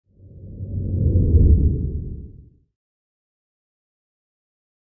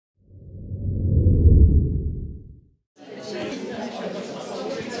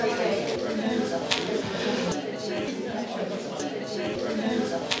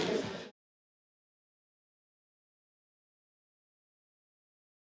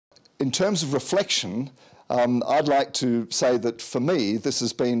In terms of reflection, I'd like to say that for me this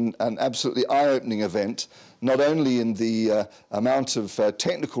has been an absolutely eye-opening event, not only in the amount of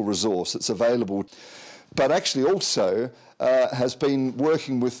technical resource that's available, but actually also has been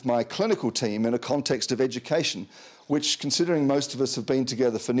working with my clinical team in a context of education, which, considering most of us have been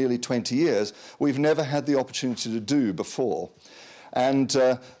together for nearly 20 years, we've never had the opportunity to do before. And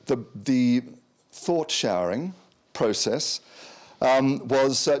the thought showering process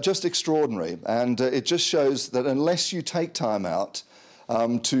was just extraordinary, and it just shows that unless you take time out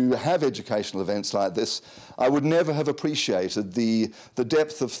to have educational events like this, I would never have appreciated the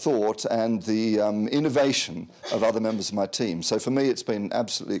depth of thought and the innovation of other members of my team. So for me, it's been an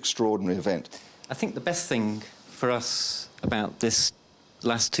absolutely extraordinary event. I think the best thing for us about this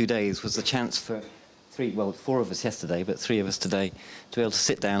last 2 days was the chance for four of us yesterday, but 3 of us today, to be able to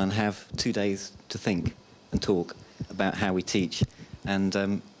sit down and have 2 days to think and talk about how we teach. And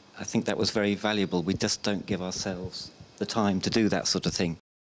I think that was very valuable. We just don't give ourselves the time to do that sort of thing.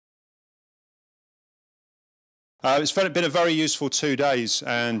 It's been a very useful 2 days,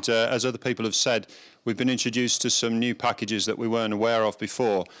 and as other people have said, we've been introduced to some new packages that we weren't aware of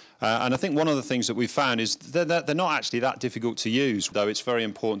before. And I think one of the things that we've found is they're not actually that difficult to use, though it's very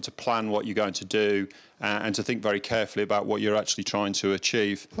important to plan what you're going to do and to think very carefully about what you're actually trying to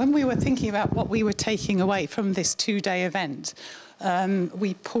achieve. When we were thinking about what we were taking away from this 2-day event,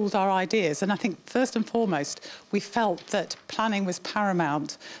 we pooled our ideas, and I think first and foremost we felt that planning was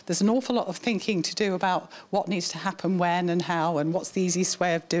paramount. There's an awful lot of thinking to do about what needs to happen when and how and what's the easiest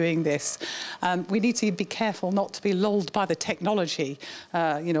way of doing this. We need to be careful not to be lulled by the technology,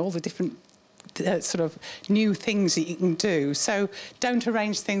 you know, all the different sort of new things that you can do. So don't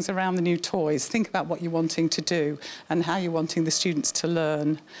arrange things around the new toys. Think about what you're wanting to do and how you're wanting the students to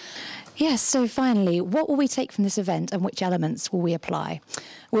learn. Yes, so finally, what will we take from this event and which elements will we apply?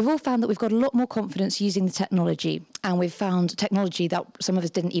 We've all found that we've got a lot more confidence using the technology, and we've found technology that some of us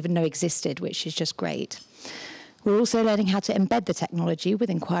didn't even know existed, which is just great. We're also learning how to embed the technology with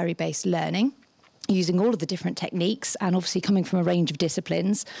inquiry-based learning, using all of the different techniques and obviously coming from a range of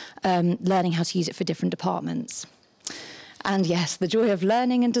disciplines, learning how to use it for different departments. And yes, the joy of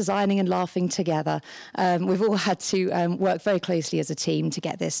learning and designing and laughing together. We've all had to work very closely as a team to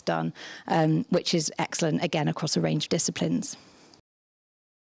get this done, which is excellent, again, across a range of disciplines.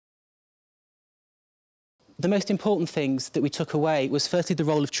 The most important things that we took away was firstly the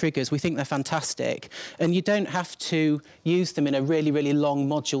role of triggers. We think they're fantastic, and you don't have to use them in a really, really long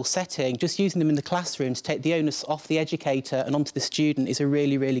module setting. Just using them in the classroom to take the onus off the educator and onto the student is a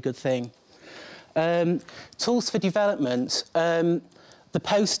really, really good thing. Tools for development. The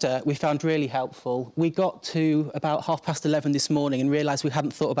poster we found really helpful. We got to about 11:30 this morning and realised we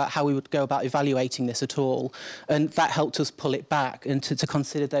hadn't thought about how we would go about evaluating this at all, and that helped us pull it back and to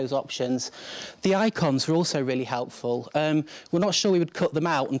consider those options. The icons were also really helpful. We're not sure we would cut them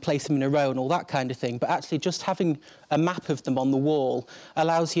out and place them in a row and all that kind of thing, but actually just having a map of them on the wall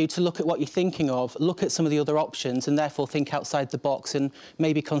allows you to look at what you're thinking of, look at some of the other options, and therefore think outside the box and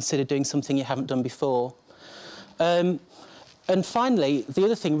maybe consider doing something you haven't done before. And finally, the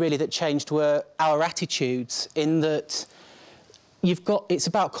other thing really that changed were our attitudes, in that it's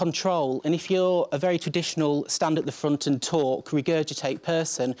about control. And if you're a very traditional stand at the front and talk, regurgitate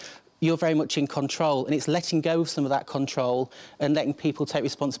person, you're very much in control. And it's letting go of some of that control and letting people take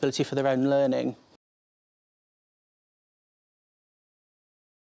responsibility for their own learning.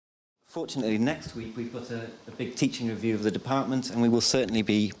 Fortunately, next week we've got a big teaching review of the department, and we will certainly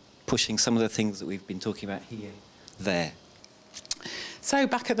be pushing some of the things that we've been talking about here, there. So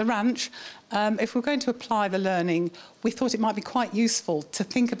back at the ranch, if we're going to apply the learning, we thought it might be quite useful to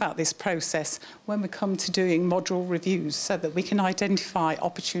think about this process when we come to doing module reviews, so that we can identify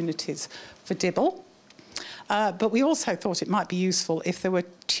opportunities for dibble. But we also thought it might be useful if there were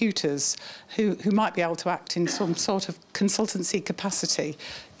tutors who might be able to act in some sort of consultancy capacity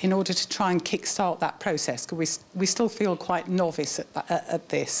in order to try and kickstart that process, because we still feel quite novice at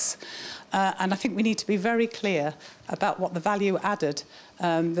this. And I think we need to be very clear about what the value added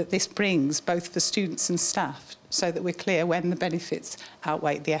that this brings, both for students and staff, so that we're clear when the benefits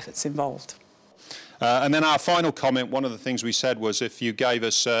outweigh the efforts involved. And then our final comment, one of the things we said was, if you gave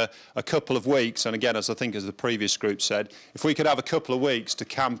us a couple of weeks, and again, as I think as the previous group said, if we could have a couple of weeks to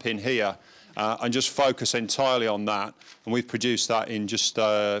camp in here and just focus entirely on that, and we've produced that in just,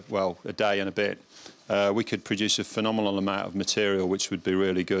 well, a day and a bit, we could produce a phenomenal amount of material, which would be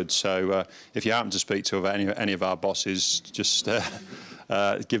really good. So if you happen to speak to any of our bosses, just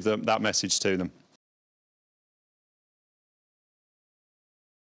give them that message to them.